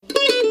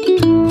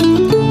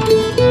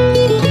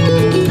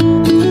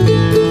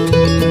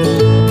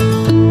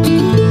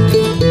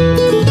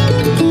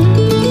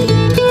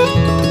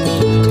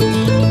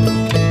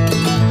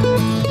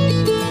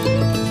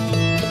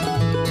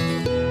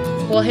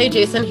Hey,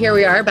 Jason, here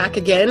we are back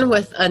again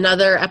with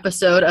another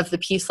episode of the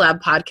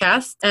PeaceLab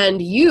podcast.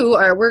 And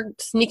we're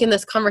sneaking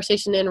this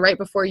conversation in right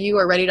before you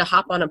are ready to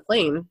hop on a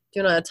plane. Do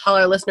you want to tell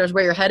our listeners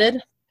where you're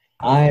headed?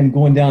 I am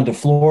going down to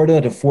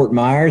Florida, to Fort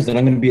Myers, and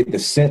I'm going to be at the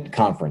SENT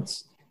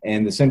conference.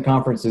 And the SENT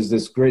conference is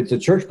it's a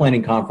church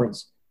planting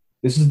conference.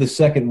 This is the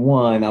second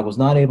one. I was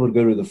not able to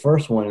go to the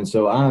first one. And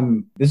so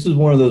this is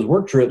one of those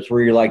work trips where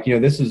you're like,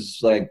 this is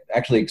like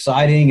actually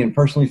exciting and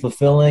personally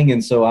fulfilling.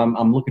 And so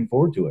I'm looking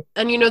forward to it.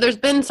 And, there's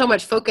been so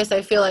much focus,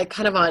 I feel like,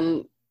 kind of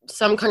on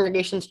some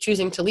congregations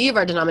choosing to leave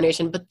our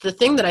denomination. But the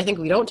thing that I think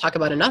we don't talk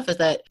about enough is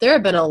that there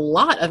have been a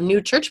lot of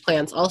new church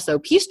plants, also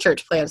peace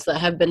church plants that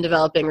have been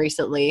developing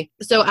recently.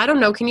 So I don't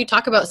know, can you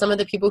talk about some of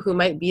the people who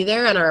might be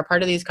there and are a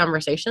part of these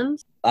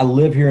conversations? I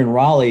live here in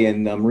Raleigh,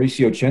 and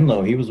Mauricio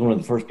Chinlo, he was one of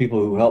the first people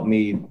who helped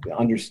me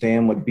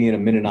understand what being a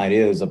Mennonite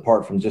is,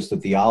 apart from just the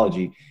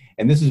theology.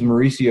 And this is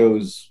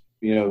Mauricio's,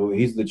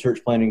 he's the church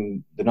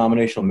planting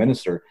denominational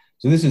minister.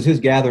 So this is his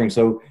gathering.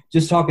 So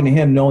just talking to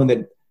him, knowing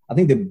that I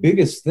think the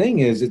biggest thing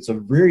is it's a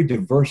very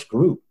diverse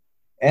group,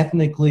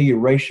 ethnically,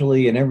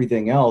 racially, and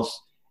everything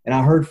else. And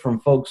I heard from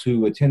folks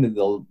who attended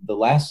the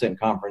last SENT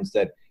conference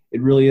that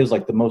it really is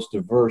like the most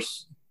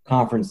diverse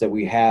conference that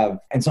we have.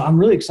 And so I'm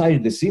really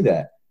excited to see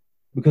that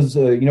because,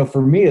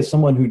 for me, as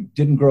someone who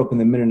didn't grow up in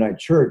the Mennonite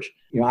church,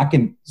 I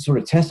can sort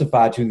of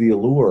testify to the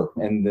allure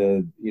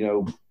and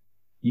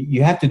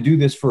you have to do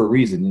this for a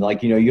reason.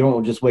 Like, you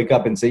don't just wake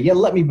up and say, yeah,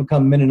 let me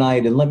become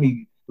Mennonite and let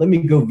me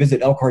go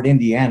visit Elkhart,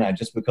 Indiana,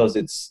 just because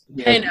it's.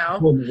 Hey, now.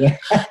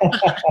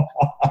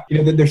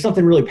 There's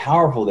something really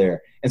powerful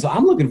there, and so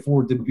I'm looking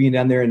forward to being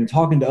down there and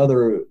talking to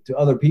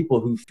other people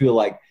who feel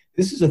like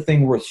this is a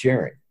thing worth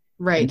sharing.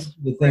 Right. This is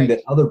the thing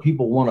that other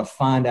people want to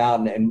find out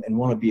and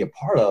want to be a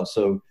part of.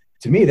 So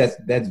to me,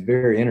 that's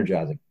very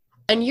energizing.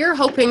 And you're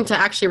hoping to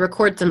actually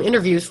record some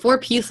interviews for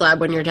PeaceLab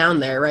when you're down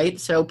there, right?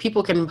 So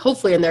people can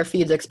hopefully in their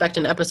feeds expect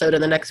an episode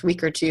in the next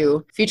week or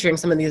two featuring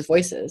some of these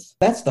voices.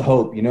 That's the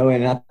hope,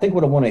 and I think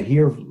what I want to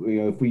hear,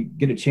 if we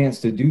get a chance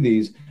to do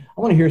these,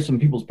 I want to hear some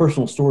people's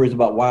personal stories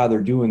about why they're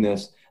doing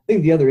this. I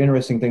think the other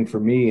interesting thing for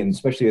me, and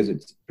especially as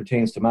it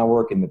pertains to my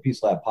work in the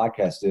PeaceLab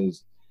podcast,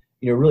 is,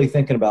 really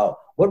thinking about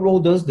what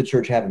role does the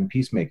church have in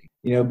peacemaking?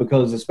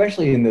 Because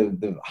especially in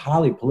the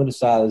highly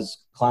politicized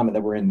climate that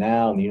we're in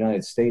now in the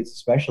United States,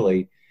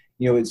 especially,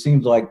 it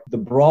seems like the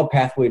broad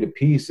pathway to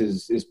peace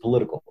is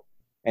political.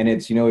 And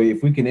it's,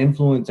 if we can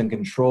influence and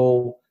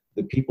control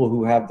the people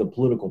who have the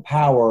political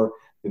power,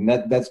 then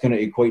that's going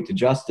to equate to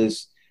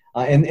justice.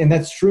 And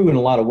that's true in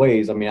a lot of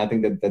ways. I mean, I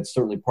think that's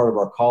certainly part of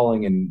our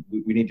calling, and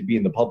we need to be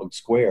in the public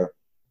square.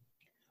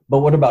 But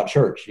what about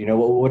church?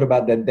 What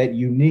about that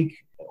unique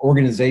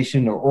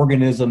organization or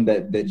organism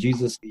that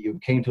Jesus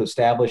came to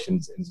establish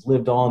and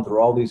lived on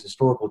through all these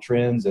historical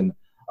trends and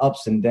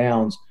ups and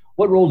downs?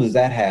 What role does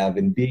that have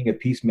in being a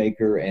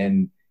peacemaker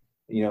and,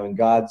 in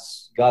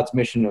God's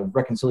mission of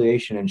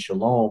reconciliation and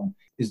shalom?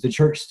 Is the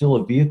church still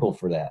a vehicle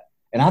for that?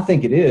 And I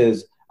think it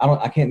is.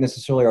 I can't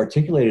necessarily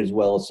articulate it as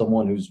well as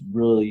someone who's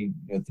really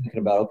thinking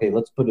about, okay,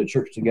 let's put a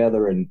church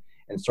together and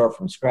start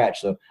from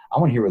scratch. So I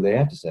want to hear what they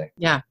have to say.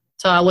 Yeah.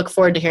 So I look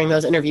forward to hearing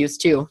those interviews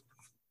too.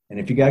 And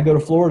if you got to go to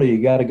Florida,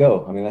 you got to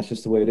go. I mean, that's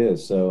just the way it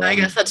is. So I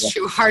guess that's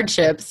true.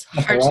 Hardships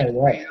right.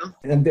 For you.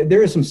 And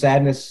there is some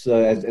sadness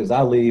as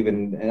I leave.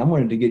 And I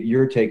wanted to get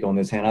your take on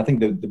this, Hannah. I think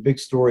the big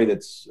story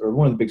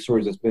one of the big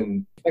stories that's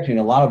been affecting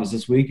a lot of us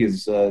this week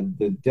is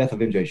the death of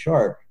MJ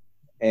Sharp.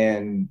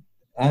 And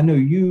I know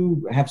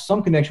you have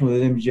some connection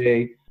with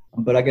MJ,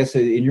 but I guess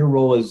in your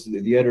role as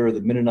the editor of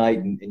the Mennonite,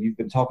 and you've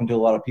been talking to a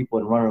lot of people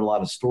and running a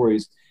lot of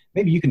stories,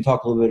 maybe you can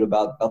talk a little bit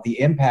about the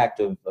impact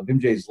of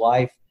MJ's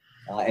life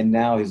and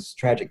now his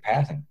tragic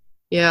passing.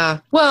 Yeah.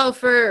 Well,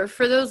 for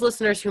those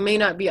listeners who may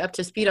not be up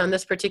to speed on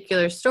this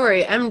particular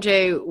story,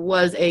 MJ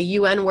was a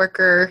UN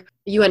worker,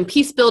 UN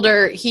peace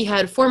builder. He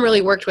had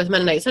formerly worked with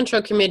Mennonite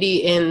Central Committee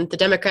in the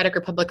Democratic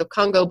Republic of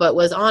Congo, but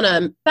was on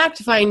a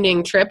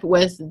fact-finding trip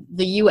with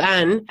the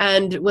UN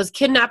and was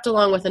kidnapped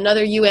along with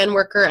another UN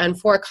worker and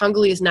 4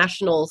 Congolese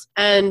nationals,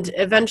 and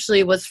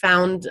eventually was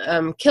found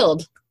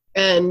killed.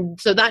 And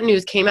so that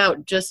news came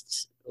out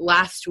just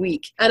last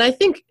week. And I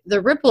think the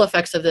ripple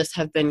effects of this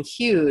have been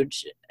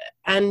huge.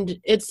 And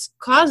it's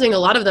causing a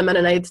lot of the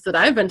Mennonites that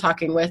I've been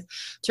talking with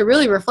to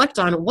really reflect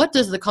on what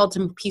does the call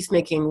to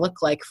peacemaking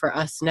look like for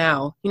us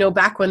now?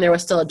 Back when there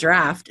was still a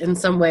draft, in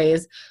some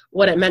ways,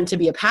 what it meant to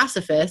be a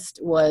pacifist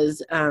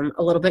was a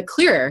little bit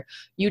clearer.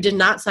 You did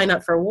not sign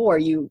up for war.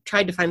 You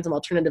tried to find some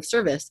alternative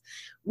service.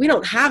 We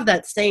don't have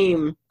that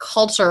same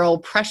cultural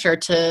pressure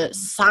to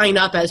sign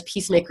up as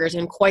peacemakers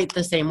in quite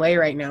the same way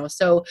right now.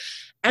 So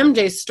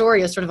MJ's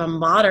story is sort of a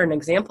modern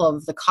example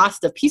of the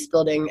cost of peace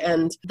building,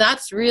 and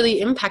that's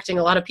really impacting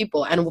a lot of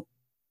people and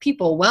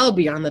people well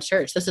beyond the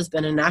church. This has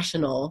been a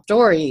national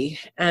story,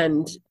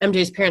 and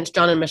MJ's parents,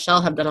 John and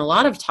Michelle, have done a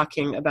lot of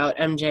talking about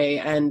MJ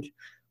and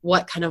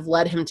what kind of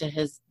led him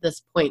to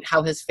this point,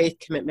 how his faith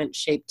commitment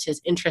shaped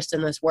his interest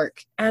in this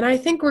work. And I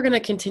think we're going to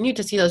continue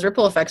to see those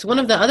ripple effects. One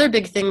of the other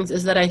big things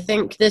is that I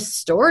think this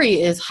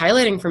story is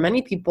highlighting for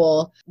many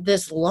people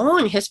this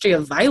long history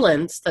of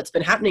violence that's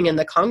been happening in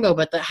the Congo,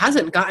 but that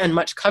hasn't gotten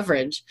much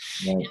coverage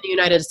in the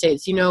United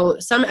States.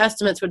 Some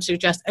estimates would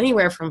suggest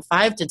anywhere from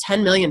 5 to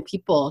 10 million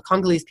people,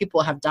 Congolese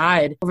people, have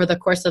died over the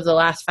course of the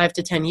last 5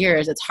 to 10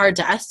 years. It's hard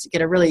to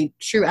get a really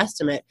true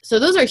estimate. So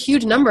those are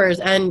huge numbers.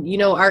 And,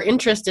 our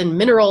interest in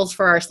minerals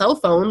for our cell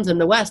phones in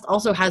the West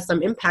also has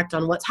some impact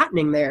on what's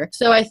happening there.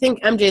 So I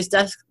think MJ's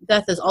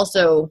death is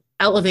also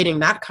elevating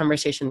that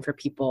conversation for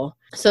people.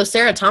 So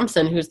Sarah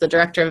Thompson, who's the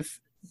director of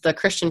the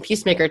Christian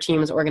Peacemaker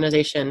Team's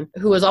organization,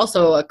 who was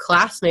also a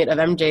classmate of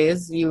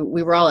MJ's,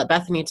 we were all at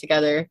Bethany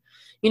together,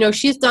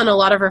 she's done a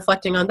lot of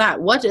reflecting on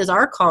that. What is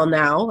our call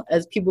now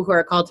as people who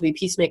are called to be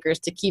peacemakers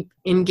to keep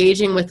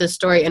engaging with this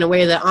story in a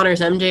way that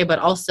honors MJ, but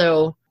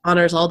also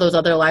honors all those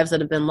other lives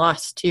that have been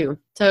lost too?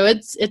 So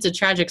it's a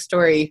tragic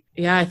story.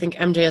 Yeah, I think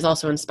MJ is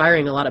also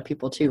inspiring a lot of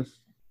people too.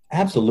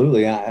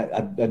 Absolutely.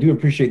 I do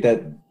appreciate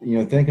that,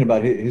 thinking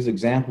about his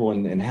example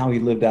and how he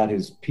lived out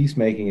his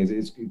peacemaking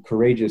is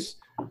courageous,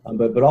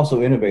 but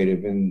also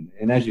innovative.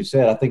 And as you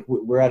said, I think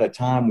we're at a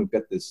time, we've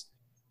got this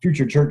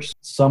Future Church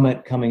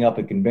Summit coming up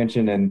at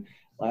convention, and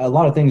a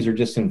lot of things are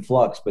just in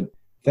flux. But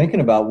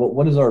thinking about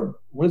what is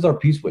our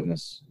peace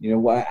witness?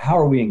 How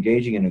are we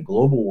engaging in a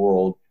global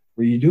world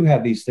where you do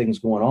have these things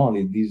going on,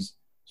 these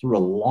sort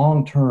of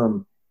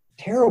long-term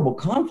terrible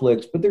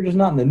conflicts, but they're just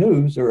not in the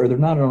news or they're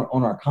not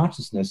on our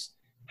consciousness.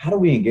 How do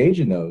we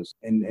engage in those?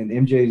 And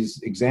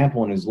MJ's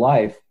example in his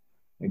life,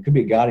 it could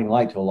be a guiding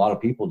light to a lot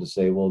of people to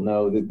say, well,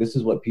 no, this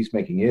is what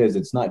peacemaking is.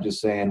 It's not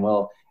just saying,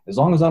 well, as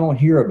long as I don't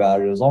hear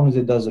about it, as long as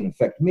it doesn't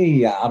affect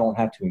me, I don't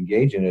have to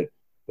engage in it.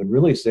 But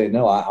really say,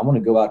 no, I want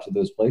to go out to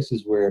those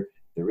places where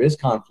there is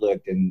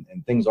conflict and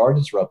things are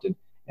disrupted,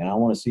 and I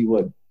want to see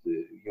what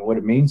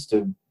it means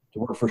to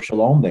work for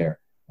shalom there.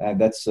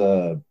 That's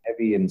a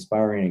heavy,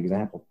 inspiring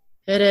example.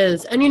 It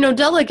is. And,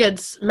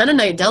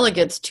 Mennonite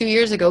delegates 2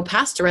 years ago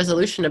passed a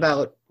resolution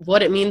about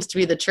what it means to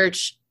be the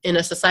church in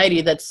a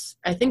society that's,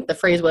 I think the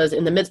phrase was,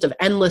 in the midst of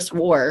endless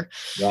war.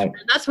 Right.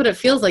 And that's what it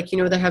feels like.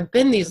 There have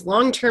been these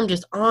long-term,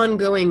 just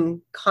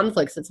ongoing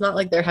conflicts. It's not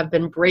like there have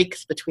been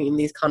breaks between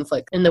these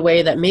conflicts in the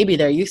way that maybe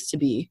there used to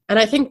be. And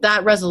I think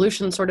that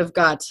resolution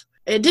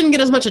it didn't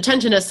get as much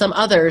attention as some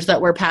others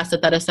that were passed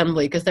at that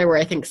assembly, because there were,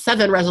 I think,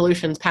 7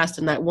 resolutions passed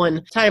in that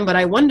one time. But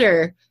I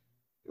wonder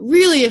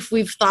really if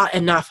we've thought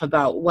enough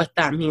about what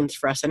that means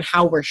for us and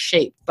how we're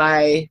shaped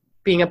by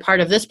being a part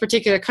of this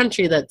particular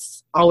country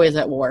that's always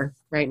at war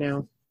right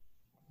now.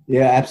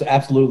 Yeah,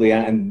 absolutely.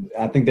 And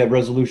I think that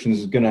resolution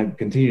is going to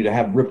continue to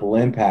have ripple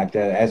impact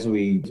it's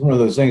one of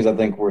those things, I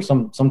think, where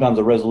sometimes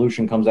a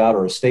resolution comes out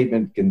or a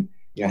statement can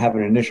have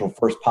an initial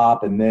first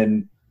pop and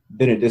then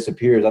it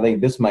disappears. I think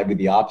this might be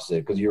the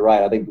opposite, because you're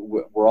right. I think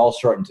we're all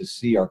starting to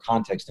see our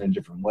context in a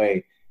different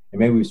way. And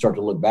maybe we start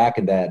to look back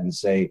at that and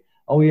say,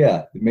 oh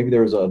yeah, maybe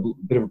there was a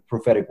bit of a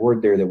prophetic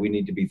word there that we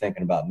need to be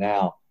thinking about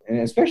now. And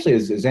especially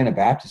as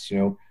Anabaptists,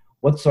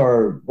 what's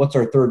our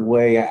third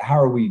way? How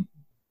are we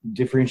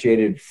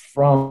differentiated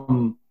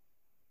from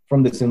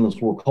this endless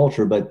war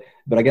culture? But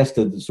I guess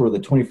the sort of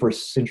the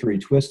 21st century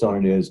twist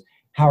on it is,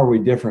 how are we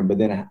different? But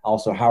then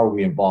also, how are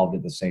we involved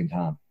at the same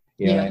time?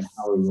 And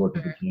how are we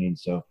working to change?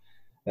 So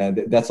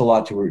that's a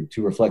lot to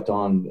reflect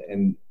on.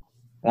 And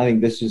I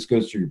think this just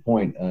goes to your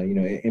point.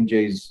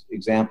 MJ's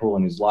example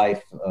and his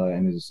life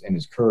and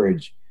his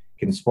courage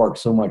can spark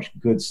so much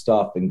good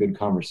stuff and good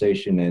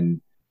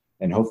conversation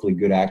and hopefully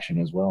good action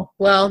as well.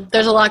 Well,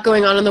 there's a lot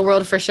going on in the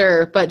world for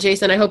sure. But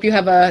Jason, I hope you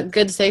have a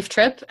good, safe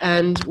trip,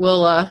 and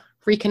we'll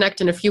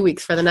reconnect in a few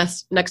weeks for the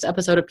next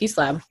episode of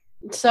PeaceLab.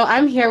 So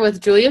I'm here with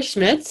Julia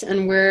Schmidt,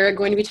 and we're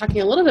going to be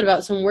talking a little bit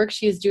about some work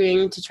she's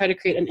doing to try to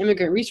create an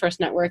immigrant resource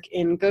network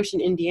in Goshen,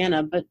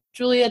 Indiana. But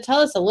Julia, tell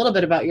us a little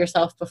bit about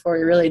yourself before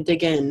we really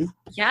dig in.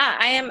 Yeah,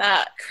 I am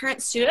a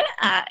current student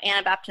at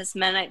Anabaptist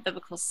Mennonite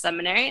Biblical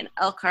Seminary in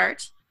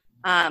Elkhart,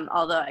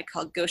 although I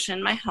call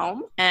Goshen my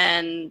home.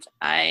 And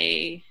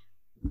I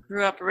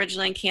grew up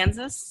originally in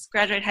Kansas,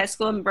 graduated high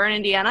school in Bern,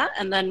 Indiana,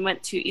 and then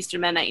went to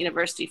Eastern Mennonite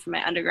University for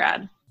my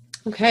undergrad.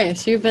 Okay,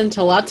 so you've been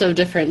to lots of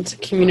different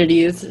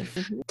communities.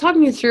 Talk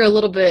me through a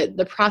little bit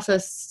the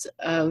process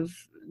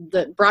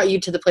that brought you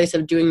to the place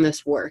of doing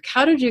this work.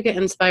 How did you get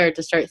inspired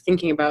to start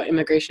thinking about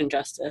immigration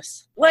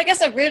justice? Well, I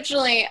guess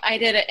originally I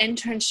did an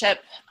internship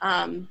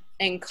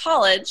in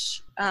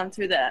college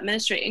through the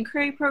Ministry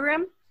Inquiry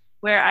Program,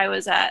 where I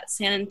was at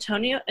San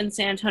Antonio.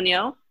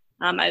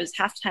 I was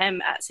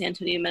half-time at San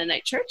Antonio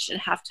Mennonite Church and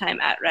half-time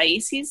at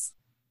Raices,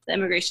 the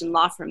immigration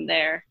law firm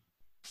there.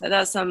 So that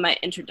was some of my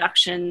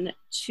introduction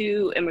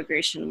to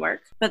immigration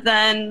work. But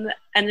then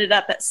ended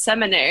up at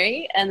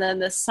seminary, and then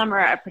this summer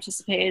I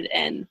participated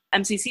in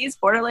MCC's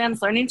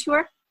Borderlands Learning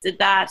Tour. Did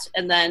that,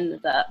 and then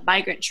the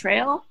Migrant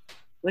Trail,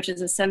 which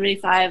is a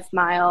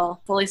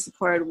 75-mile fully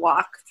supported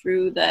walk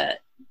through the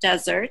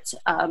desert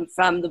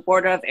from the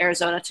border of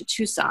Arizona to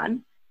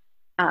Tucson.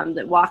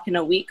 that walk in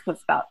a week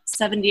with about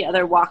 70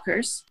 other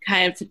walkers,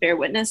 kind of to bear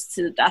witness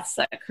to the deaths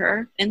that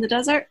occur in the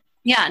desert.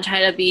 Yeah, and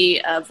try to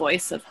be a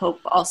voice of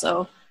hope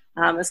also.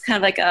 It's kind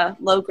of like a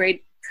low-grade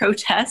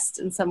protest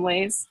in some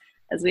ways,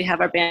 as we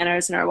have our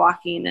banners and our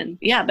walking, and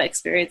but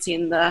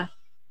experiencing the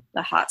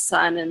hot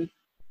sun and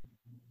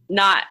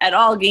not at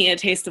all getting a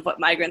taste of what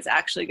migrants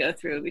actually go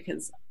through,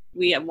 because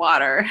we have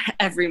water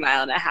every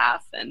mile and a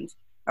half and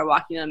are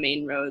walking on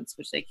main roads,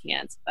 which they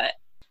can't. But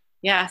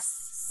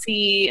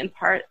see in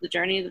part the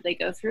journey that they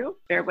go through,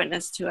 bear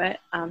witness to it.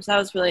 So that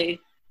was really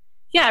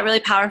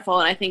powerful.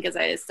 And I think as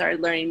I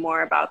started learning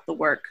more about the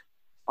work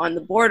on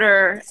the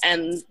border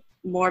and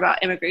more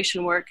about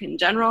immigration work in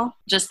general,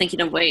 just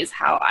thinking of ways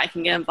how I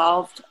can get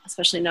involved,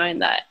 especially knowing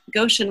that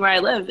Goshen, where I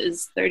live,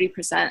 is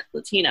 30%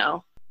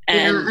 Latino.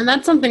 And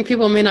that's something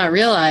people may not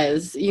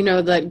realize,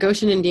 that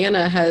Goshen,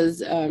 Indiana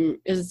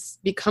is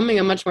becoming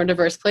a much more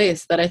diverse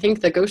place, that I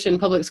think the Goshen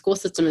public school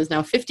system is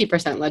now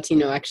 50%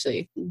 Latino,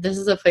 actually. This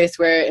is a place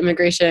where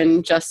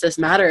immigration justice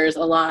matters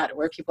a lot,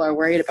 where people are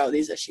worried about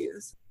these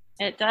issues.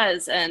 It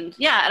does. And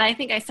I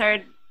think I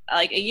started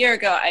like a year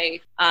ago.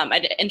 I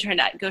interned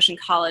at Goshen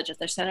College at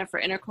their Center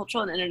for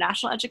Intercultural and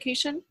International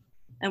Education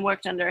and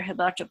worked under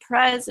Gilberto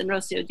Perez and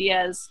Rocio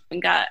Diaz and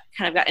got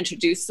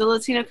introduced to the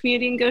Latino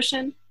community in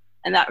Goshen.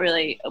 And that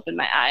really opened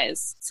my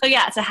eyes. So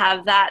to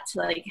have that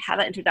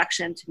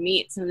introduction, to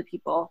meet some of the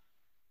people,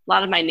 a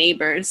lot of my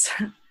neighbors,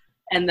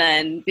 and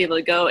then be able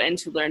to go and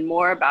to learn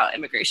more about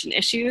immigration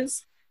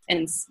issues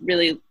and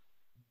really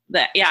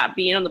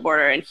being on the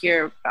border and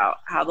hear about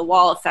how the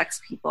wall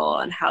affects people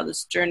and how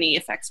this journey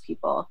affects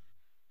people.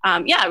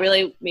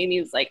 Really made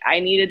me like, I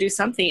need to do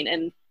something.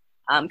 And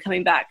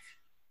coming back,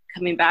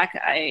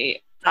 I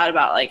thought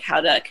about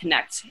how to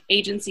connect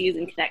agencies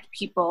and connect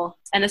people.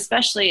 And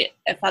especially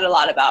I thought a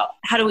lot about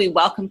how do we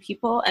welcome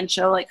people and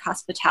show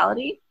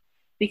hospitality,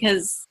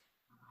 because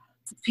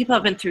people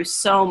have been through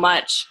so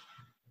much.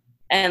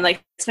 And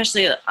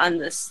especially on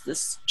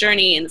this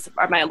journey and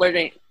my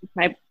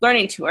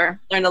learning tour,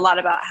 learned a lot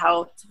about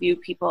how to view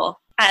people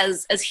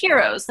as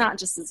heroes, not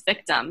just as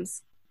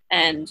victims.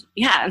 And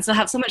so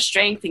have so much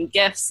strength and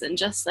gifts, and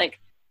just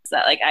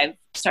that I've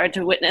started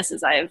to witness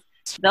as I've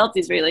developed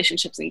these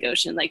relationships in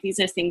Goshen. These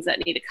are things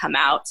that need to come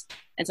out.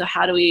 And so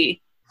how do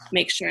we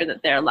make sure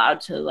that they're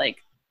allowed to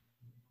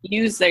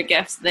use their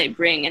gifts they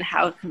bring, and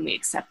how can we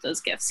accept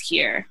those gifts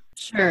here?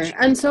 Sure.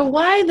 And so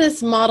why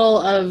this model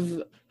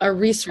of a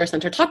resource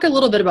center? Talk a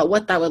little bit about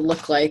what that would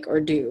look like or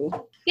do.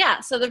 Yeah,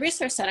 so the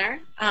Resource Center,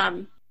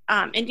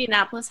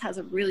 Indianapolis has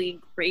a really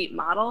great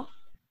model.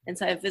 And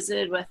so I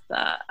visited with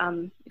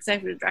the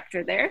executive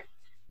director there,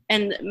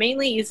 and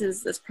mainly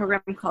uses this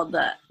program called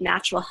the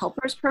Natural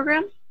Helpers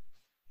Program,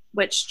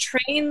 which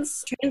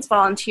trains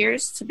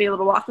volunteers to be able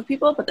to walk with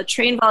people, but the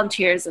trained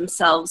volunteers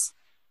themselves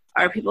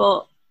are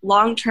people,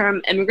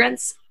 long-term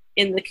immigrants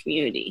in the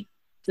community.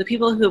 The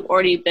people who have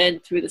already been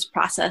through this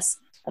process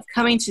of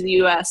coming to the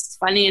U.S.,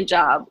 finding a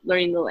job,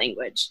 learning the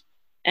language.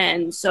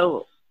 And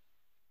so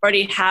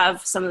already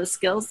have some of the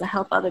skills to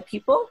help other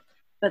people,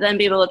 but then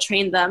be able to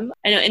train them.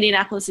 I know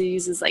Indianapolis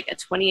uses a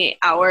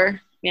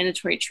 28-hour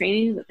mandatory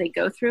training that they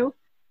go through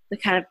to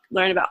kind of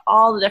learn about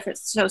all the different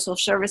social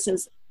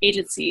services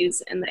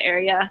agencies in the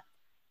area.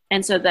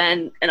 And so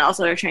then, and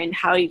also are trained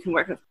how you can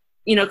work with,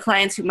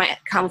 clients who might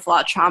come with a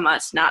lot of trauma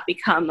to not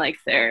become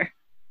their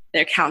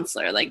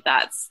counselor.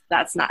 That's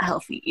not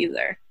healthy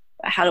either.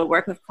 But how to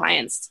work with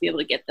clients to be able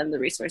to get them the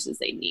resources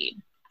they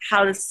need.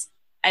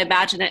 I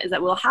imagine it is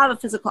that we'll have a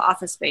physical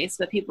office space,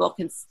 but people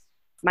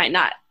might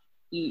not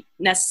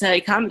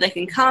necessarily come. They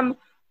can come,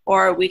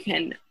 or we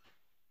can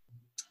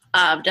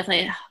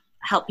definitely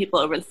help people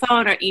over the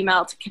phone or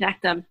email to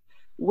connect them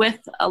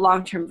with a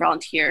long-term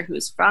volunteer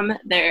who's from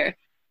their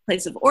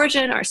place of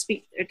origin or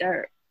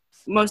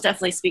most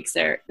definitely speaks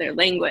their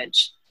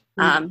language.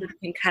 Who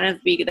can kind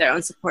of be their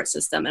own support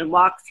system and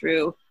walk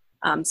through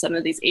some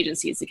of these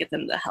agencies to get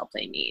them the help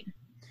they need.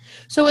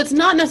 So it's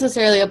not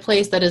necessarily a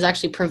place that is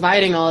actually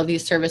providing all of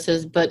these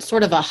services, but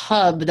sort of a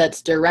hub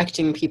that's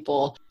directing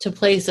people to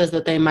places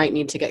that they might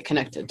need to get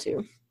connected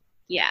to.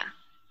 Yeah.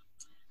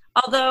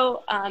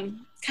 Although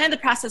kind of the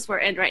process we're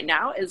in right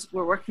now is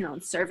we're working on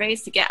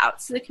surveys to get out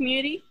to the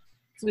community,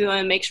 because we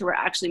want to make sure we're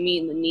actually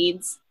meeting the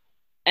needs.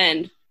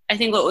 And I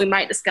think what we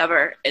might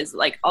discover is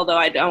although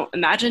I don't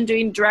imagine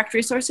doing direct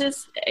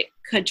resources, it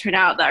could turn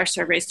out that our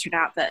surveys turn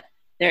out that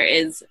there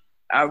is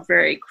a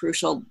very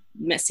crucial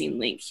missing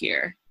link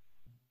here,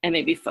 and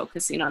maybe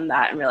focusing on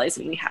that and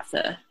realizing we have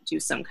to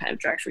do some kind of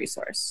direct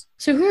resource.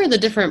 So who are the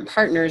different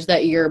partners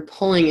that you're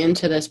pulling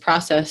into this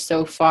process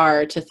so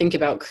far to think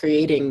about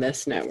creating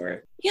this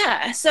network?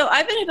 Yeah, so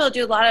I've been able to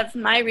do a lot of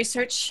my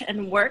research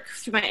and work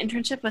through my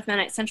internship with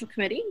Mennonite Central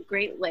Committee,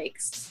 Great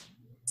Lakes.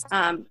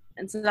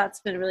 And so that's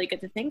been really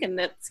good to think, and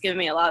that's given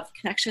me a lot of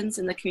connections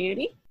in the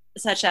community,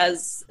 such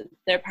as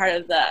they're part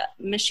of the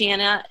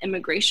Michiana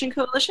Immigration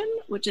Coalition,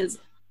 which is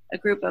a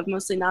group of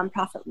mostly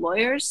nonprofit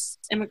lawyers,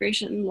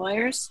 immigration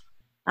lawyers.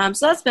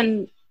 So that's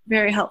been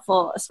very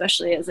helpful,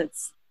 especially as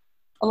it's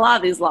a lot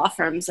of these law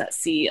firms that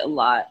see a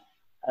lot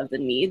of the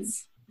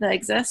needs that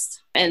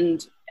exist.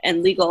 And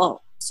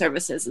legal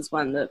services is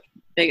one of the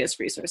biggest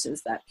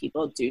resources that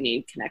people do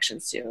need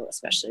connections to,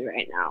 especially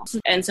right now.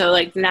 And so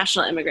like the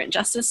National Immigrant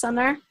Justice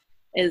Center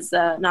is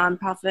a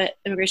nonprofit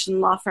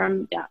immigration law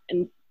firm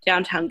in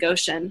downtown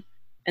Goshen.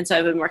 And so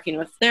I've been working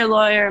with their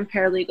lawyer and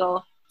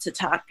paralegal to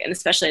talk, and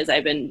especially as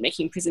I've been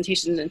making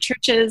presentations in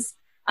churches,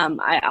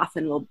 I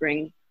often will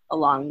bring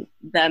along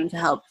them to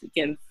help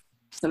give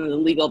some of the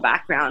legal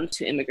background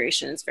to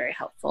immigration. Is very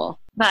helpful.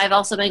 But I've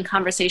also been in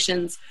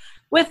conversations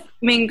with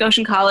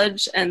Goshen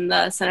College and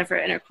the Center for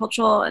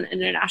Intercultural and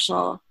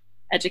International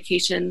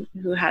Education,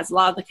 who has a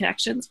lot of the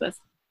connections with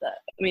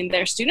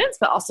their students,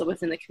 but also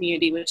within the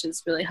community, which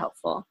is really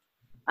helpful.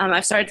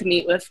 I've started to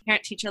meet with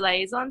parent-teacher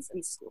liaisons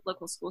in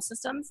local school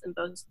systems in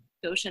both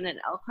Goshen and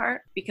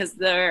Elkhart, because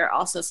they're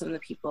also some of the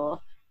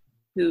people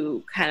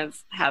who kind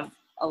of have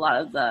a lot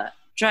of the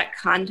direct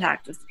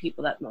contact with the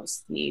people that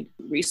most need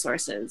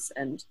resources.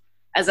 And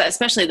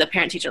especially the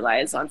parent-teacher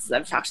liaisons, as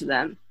I've talked to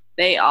them,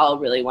 they all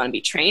really want to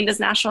be trained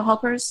as national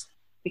helpers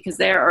because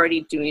they're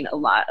already doing a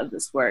lot of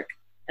this work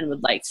and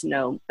would like to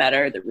know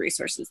better the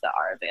resources that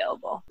are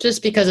available.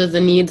 Just because of the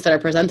needs that are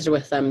presented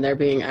with them, they're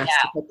being asked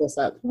to put this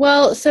up.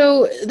 Well,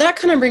 so that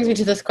kind of brings me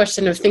to this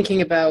question of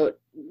thinking about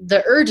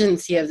the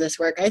urgency of this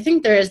work. I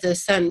think there is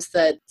this sense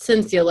that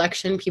since the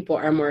election, people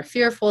are more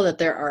fearful, that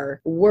there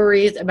are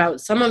worries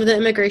about some of the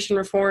immigration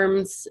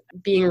reforms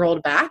being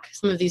rolled back,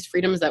 some of these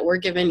freedoms that were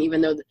given,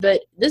 even though,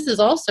 but this is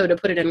also, to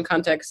put it in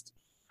context,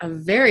 a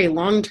very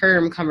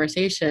long-term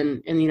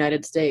conversation in the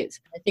United States.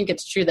 I think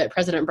it's true that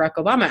President Barack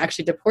Obama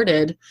actually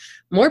deported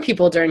more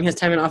people during his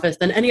time in office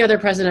than any other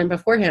president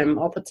before him,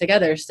 all put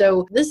together.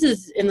 So this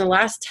is, in the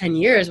last 10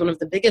 years, one of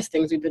the biggest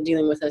things we've been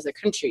dealing with as a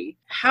country.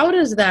 How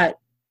does that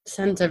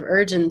sense of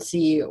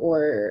urgency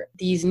or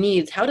these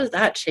needs, how does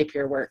that shape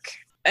your work?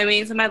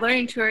 So my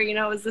learning tour,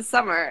 was this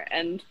summer,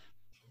 and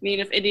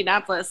meeting with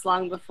Indianapolis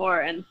long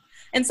before. And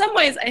in some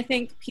ways, I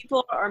think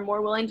people are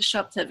more willing to show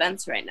up to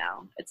events right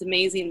now. It's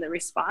amazing the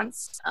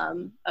response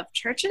of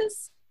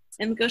churches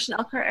in the Goshen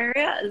Elkhart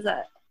area is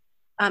that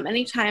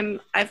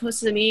anytime I've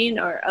hosted a meeting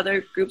or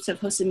other groups have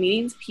hosted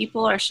meetings,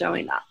 people are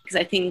showing up because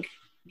I think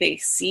they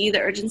see the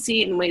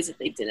urgency in ways that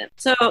they didn't.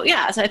 So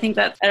I think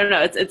that, I don't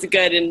know, it's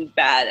good and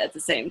bad at the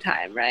same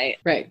time, right?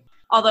 Right.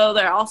 Although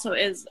there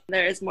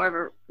is more of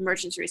an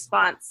emergency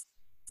response.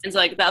 And so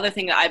like the other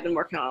thing that I've been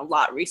working on a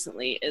lot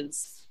recently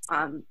is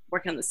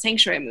working on the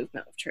sanctuary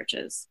movement of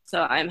churches.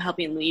 So I'm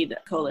helping lead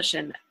a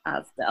coalition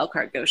of the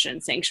Elkhart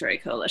Goshen Sanctuary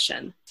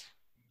Coalition.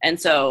 And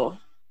so,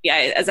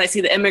 as I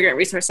see the Immigrant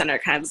Resource Center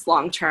kind of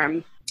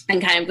long-term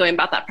and kind of going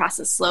about that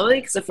process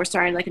slowly, because if we're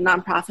starting like a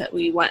nonprofit,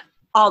 we want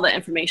all the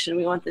information,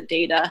 we want the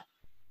data,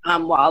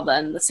 while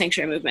then the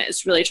sanctuary movement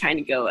is really trying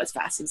to go as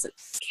fast as it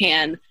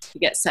can to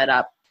get set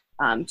up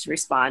to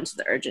respond to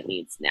the urgent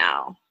needs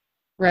now.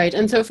 Right.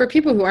 And so for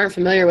people who aren't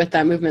familiar with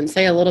that movement,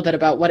 say a little bit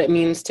about what it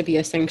means to be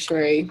a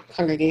sanctuary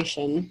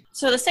congregation.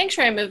 So the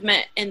sanctuary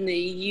movement in the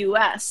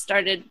U.S.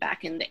 started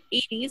back in the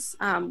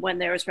 80s when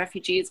there was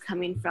refugees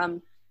coming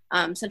from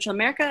Central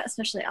America,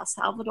 especially El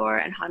Salvador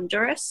and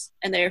Honduras,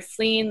 and they're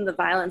fleeing the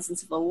violence and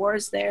civil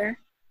wars there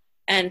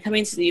and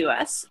coming to the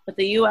U.S. But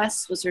the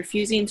U.S. was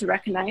refusing to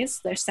recognize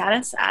their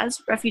status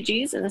as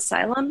refugees and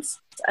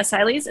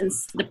asylees and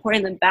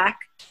deporting them back,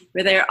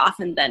 where they are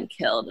often then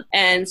killed.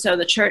 And so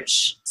the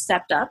church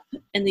stepped up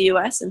in the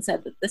U.S. and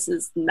said that this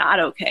is not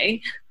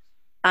okay,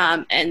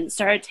 and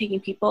started taking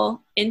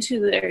people into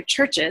their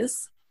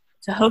churches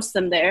to host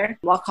them there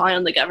while calling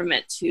on the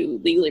government to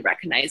legally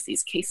recognize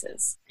these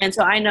cases. And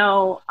so I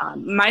know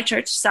my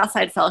church,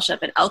 Southside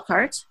Fellowship in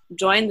Elkhart,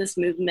 joined this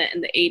movement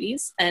in the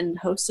 80s and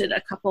hosted a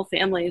couple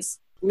families,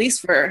 at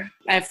least for,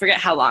 I forget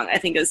how long, I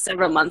think it was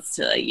several months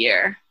to a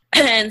year.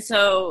 And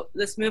so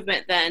this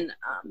movement then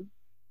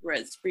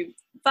was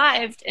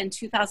revived in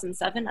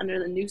 2007 under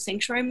the new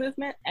sanctuary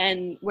movement,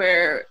 and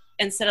where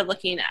instead of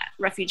looking at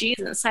refugees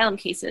and asylum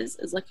cases,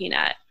 is looking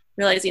at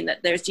realizing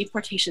that there's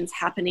deportations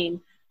happening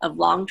of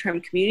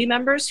long-term community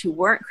members who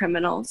weren't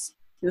criminals,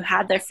 who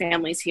had their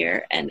families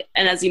here. And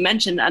as you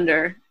mentioned,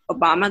 under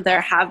Obama,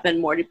 there have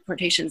been more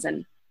deportations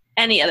than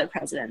any other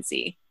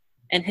presidency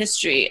in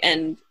history.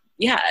 And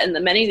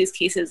many of these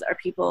cases are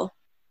people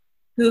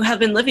who have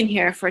been living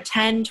here for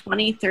 10,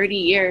 20, 30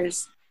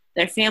 years.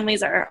 Their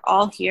families are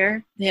all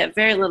here. They have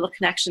very little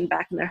connection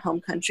back in their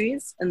home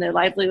countries, and their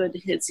livelihood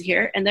is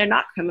here. And they're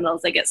not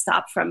criminals. They get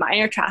stopped for a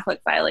minor traffic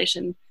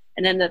violation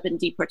and end up in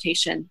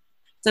deportation.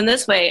 So in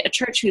this way, a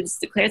church who's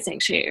declared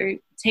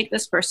sanctuary take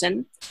this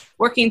person,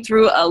 working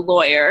through a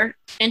lawyer,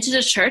 into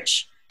the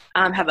church,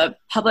 have a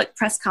public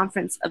press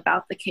conference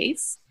about the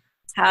case,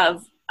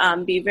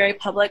 be very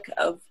public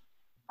of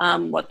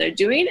what they're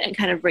doing, and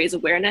kind of raise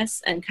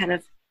awareness and kind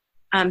of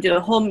do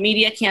a whole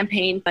media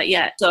campaign.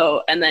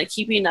 And then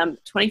keeping them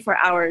 24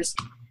 hours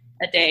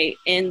a day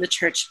in the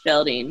church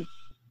building,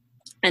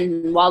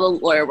 and while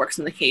the lawyer works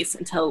on the case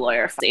until the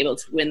lawyer is able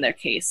to win their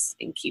case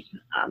and keep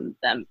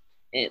them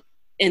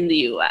in the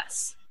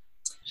U.S.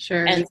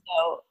 Sure.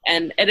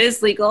 And it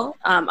is legal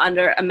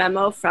under a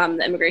memo from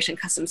the Immigration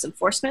Customs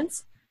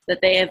Enforcement.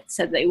 that they have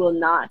said they will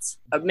not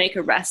make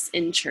arrests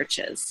in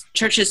churches,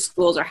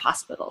 schools, or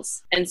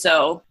hospitals. And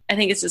so I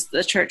think it's just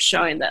the church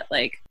showing that,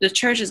 like, the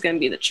church is going to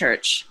be the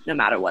church no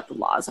matter what the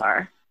laws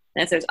are.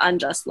 And if there's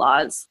unjust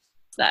laws,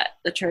 that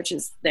the church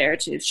is there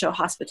to show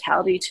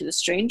hospitality to the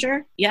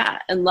stranger,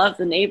 and love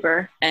the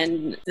neighbor,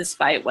 and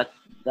despite what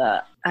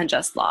the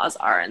unjust laws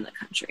are in the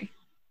country.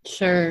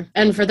 Sure.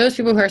 And for those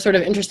people who are sort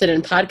of interested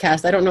in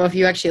podcasts, I don't know if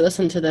you actually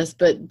listened to this,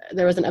 but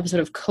there was an episode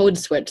of Code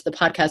Switch, the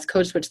podcast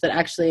Code Switch, that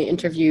actually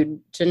interviewed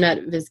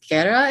Jeanette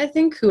Vizquera, I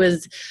think, who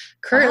is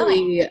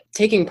currently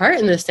taking part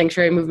in this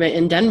sanctuary movement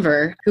in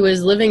Denver, who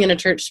is living in a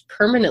church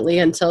permanently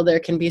until there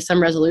can be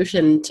some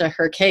resolution to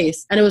her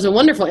case. And it was a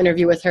wonderful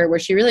interview with her where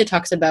she really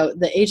talks about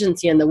the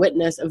agency and the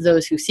witness of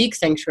those who seek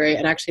sanctuary,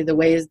 and actually the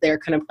ways they're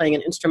kind of playing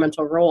an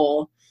instrumental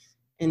role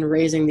in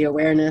raising the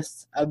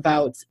awareness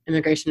about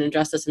immigration and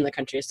justice in the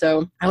country.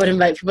 So I would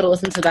invite people to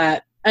listen to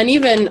that. And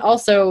even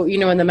also,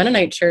 in the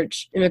Mennonite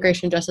church,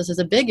 immigration justice is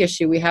a big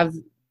issue. We have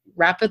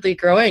rapidly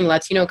growing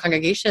Latino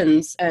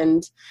congregations.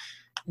 And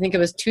I think it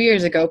was 2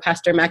 years ago,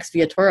 Pastor Max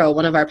Villatoro,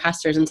 one of our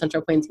pastors in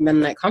Central Plains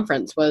Mennonite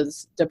Conference,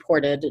 was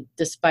deported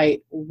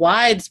despite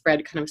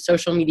widespread kind of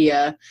social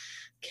media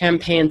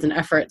campaigns and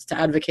efforts to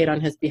advocate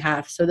on his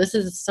behalf. So this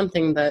is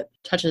something that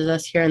touches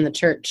us here in the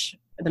church,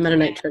 the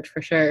Mennonite church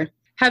for sure.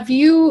 Have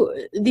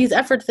these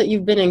efforts that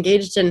you've been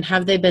engaged in,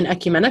 have they been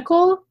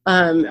ecumenical?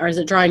 Or is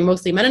it drawing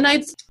mostly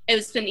Mennonites?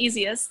 It's been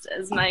easiest,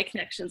 as my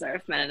connections are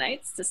with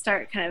Mennonites, to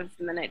start kind of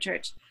the Mennonite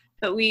church.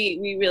 But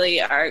we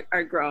really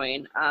are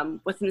growing.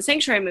 Within the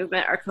sanctuary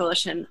movement, our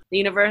coalition, the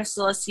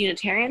Universalist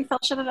Unitarian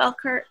Fellowship of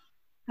Elkhart,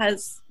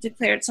 has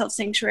declared itself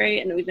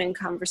sanctuary, and we've been in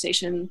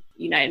conversation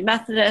United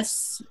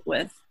Methodists,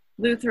 with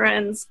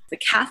Lutherans, the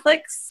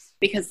Catholics,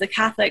 because the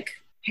Catholic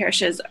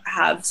parishes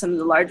have some of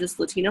the largest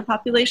Latino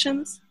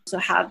populations, so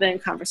have been in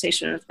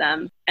conversation with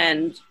them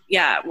and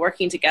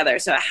working together.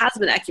 So it has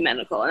been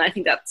ecumenical, and I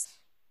think that's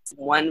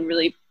one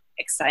really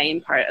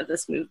exciting part of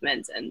this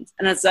movement. And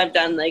as I've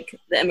done like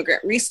the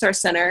Immigrant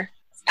Resource Center,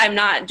 I'm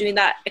not doing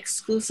that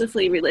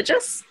exclusively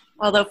religious,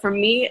 although for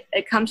me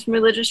it comes from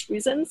religious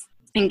reasons,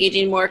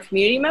 engaging more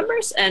community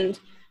members. And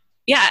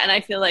I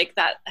feel like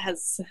that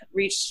has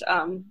reached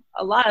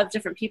a lot of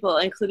different people,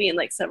 including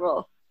like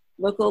several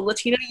local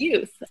Latino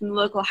youth in the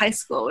local high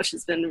school, which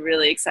has been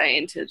really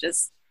exciting to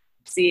just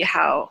see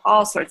how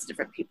all sorts of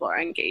different people are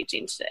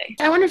engaging today.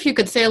 I wonder if you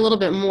could say a little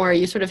bit more.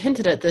 You sort of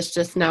hinted at this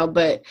just now,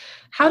 but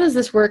how does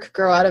this work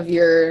grow out of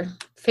your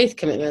faith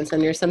commitments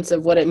and your sense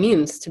of what it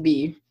means to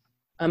be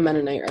a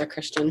Mennonite or a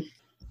Christian?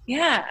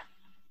 Yeah.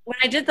 When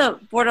I did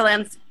the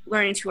Borderlands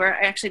Learning Tour,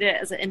 I actually did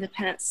it as an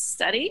independent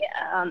study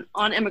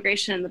on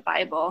immigration in the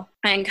Bible,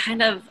 and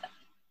kind of,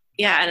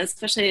 and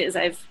especially as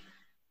I've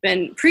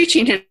been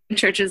preaching in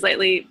churches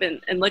lately,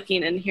 and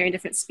looking and hearing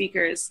different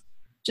speakers,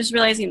 just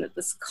realizing that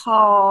this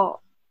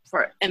call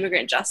for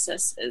immigrant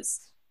justice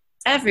is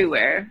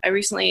everywhere. I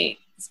recently,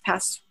 this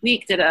past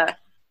week, did a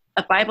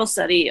Bible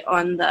study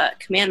on the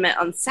commandment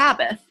on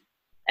Sabbath.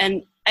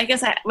 And I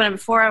guess when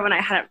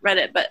I hadn't read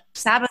it, but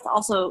Sabbath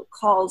also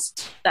calls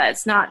that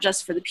it's not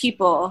just for the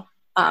people,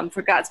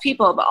 for God's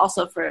people, but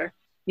also for,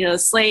 the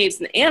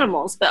slaves and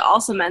animals, but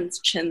also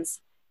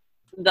mentions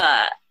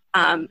the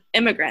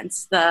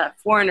immigrants, the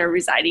foreigner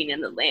residing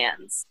in the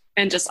lands.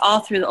 And just all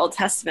through the Old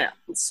Testament,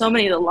 so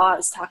many of the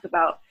laws talk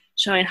about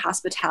showing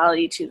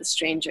hospitality to the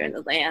stranger in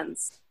the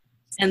lands.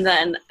 And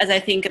then as I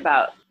think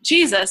about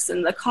Jesus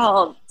and the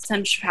call,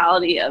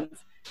 centrality of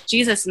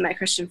Jesus in my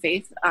Christian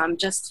faith,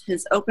 just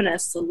his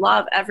openness to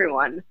love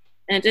everyone.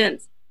 And it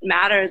didn't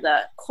matter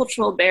the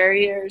cultural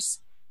barriers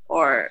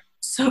or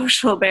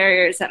social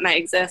barriers that might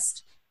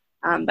exist,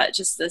 but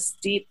just this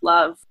deep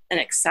love and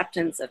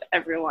acceptance of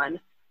everyone.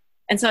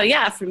 And so,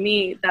 for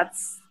me,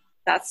 that's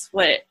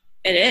what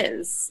it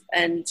is.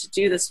 And to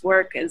do this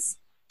work is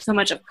so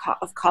much of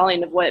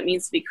calling of what it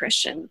means to be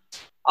Christian.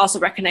 Also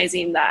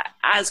recognizing that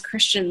as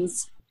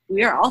Christians,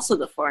 we are also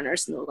the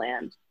foreigners in the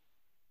land,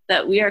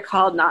 that we are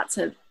called not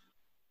to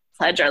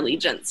pledge our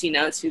allegiance,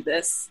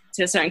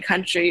 to a certain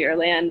country or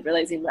land,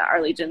 realizing that our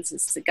allegiance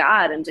is to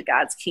God and to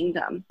God's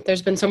kingdom.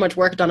 There's been so much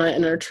work done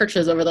in our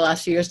churches over the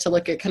last few years to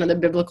look at kind of the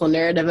biblical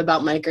narrative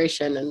about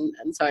migration.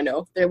 And so I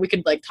know that we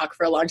could talk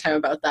for a long time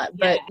about that.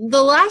 But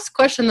the last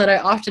question that I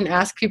often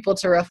ask people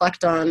to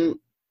reflect on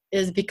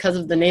is because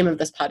of the name of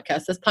this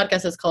podcast. This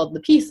podcast is called the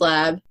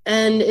PeaceLab.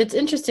 And it's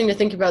interesting to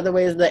think about the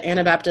ways that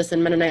Anabaptist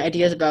and Mennonite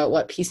ideas about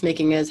what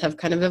peacemaking is have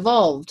kind of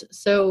evolved.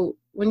 So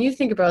when you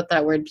think about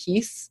that word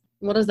peace,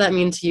 what does that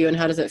mean to you, and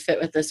how does it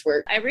fit with this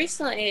work? I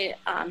recently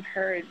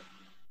heard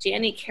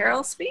Danny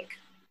Carroll speak.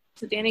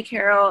 So Danny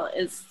Carroll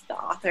is the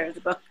author of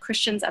the book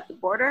Christians at the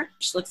Border,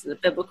 which looks at the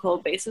biblical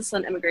basis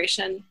on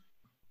immigration.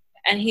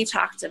 And he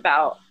talked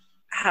about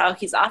how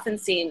he's often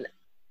seen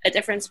a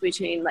difference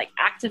between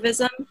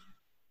activism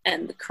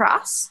and the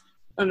cross,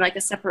 and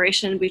a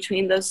separation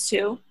between those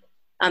two.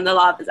 A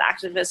lot of his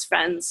activist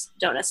friends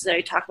don't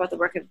necessarily talk about the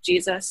work of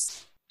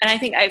Jesus. And I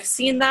think I've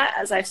seen that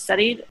as I've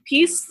studied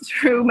peace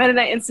through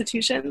Mennonite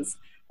institutions,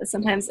 that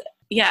sometimes,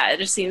 it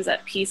just seems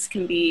that peace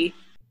can be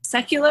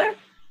secular,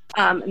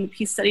 and the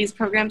peace studies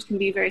programs can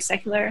be very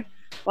secular.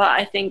 Well,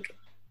 I think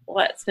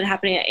what's been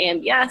happening at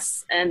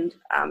AMBS, and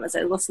as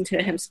I listen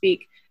to him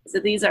speak, is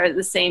that these are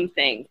the same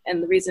thing.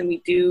 And the reason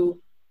we do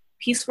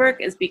peace work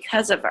is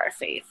because of our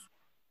faith.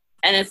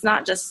 And it's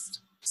not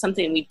just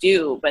something we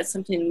do, but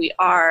something we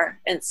are,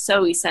 and it's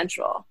so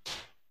essential.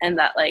 And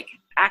that like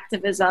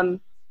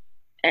activism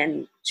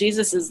and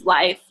Jesus's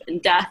life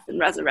and death and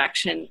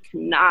resurrection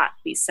cannot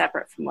be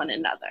separate from one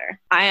another.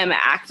 I am an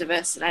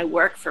activist and I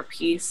work for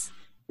peace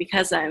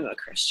because I'm a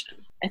Christian.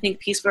 I think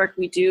peace work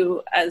we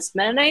do as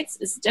Mennonites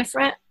is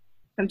different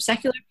from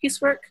secular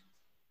peace work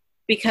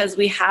because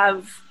we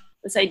have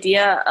this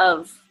idea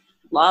of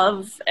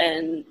love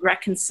and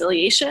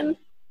reconciliation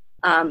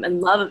and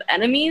love of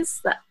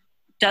enemies that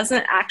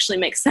doesn't actually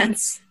make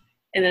sense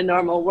in a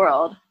normal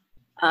world,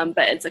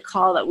 but it's a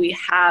call that we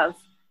have,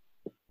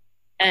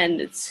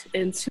 and it's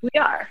who we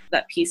are.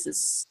 That peace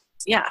is,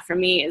 for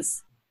me,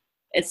 it's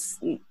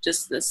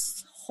just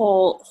this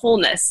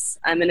wholeness.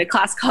 I'm in a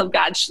class called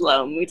God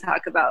Shalom. We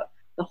talk about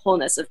the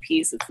wholeness of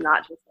peace. It's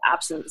not just the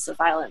absence of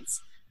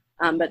violence,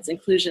 but it's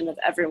inclusion of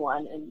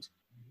everyone, and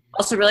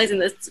also realizing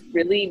that it's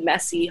really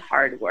messy,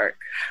 hard work.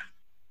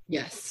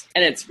 Yes.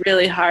 And it's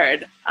really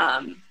hard,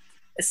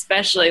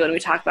 especially when we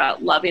talk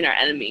about loving our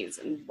enemies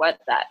and what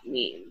that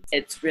means.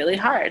 It's really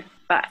hard,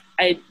 but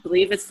I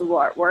believe it's the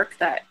work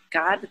that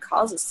God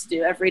calls us to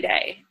do every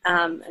day.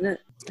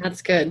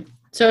 That's good.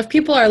 So if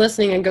people are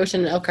listening in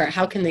Goshen and Elkhart,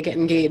 how can they get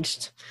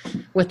engaged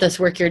with this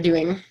work you're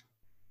doing?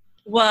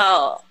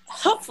 Well,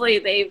 hopefully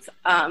they've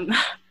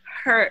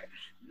heard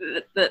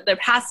their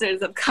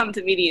pastors have come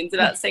to meetings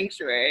about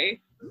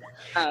sanctuary.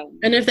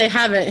 And if they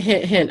haven't,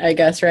 hint, I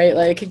guess, right?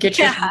 Like, get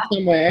your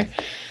somewhere.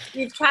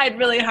 We've tried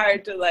really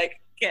hard to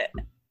get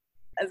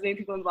as many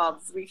people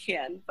involved as we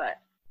can, but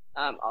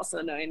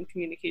also knowing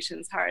communication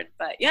is hard.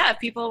 But if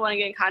people want to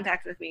get in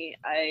contact with me,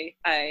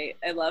 I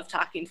love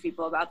talking to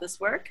people about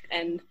this work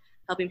and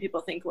helping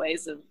people think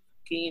ways of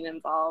getting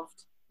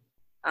involved.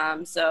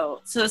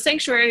 So the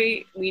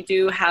sanctuary, we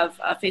do have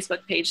a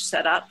Facebook page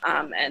set up,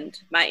 and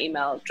my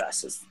email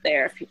address is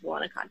there if people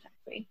want to contact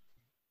me.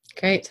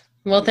 Great.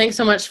 Well, thanks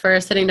so much for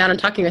sitting down and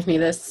talking with me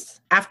this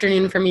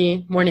afternoon for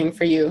me, morning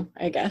for you,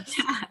 I guess.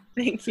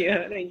 Thank you.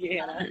 Thank you,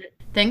 Hannah.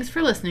 Thanks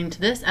for listening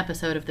to this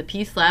episode of the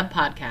PeaceLab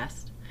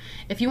podcast.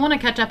 If you want to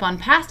catch up on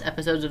past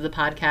episodes of the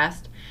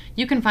podcast,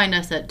 you can find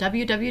us at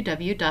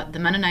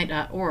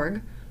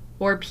www.themennonite.org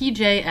or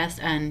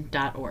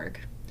pjsn.org.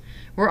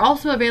 We're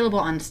also available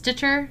on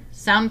Stitcher,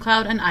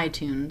 SoundCloud, and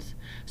iTunes,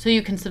 so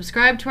you can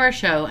subscribe to our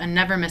show and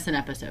never miss an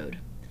episode.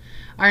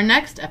 Our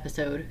next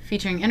episode,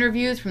 featuring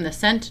interviews from the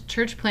Sent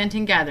Church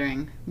Planting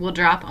Gathering, will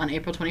drop on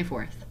April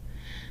 24th.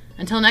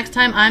 Until next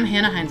time, I'm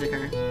Hannah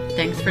Heinzekehr.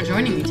 Thanks for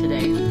joining me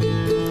today.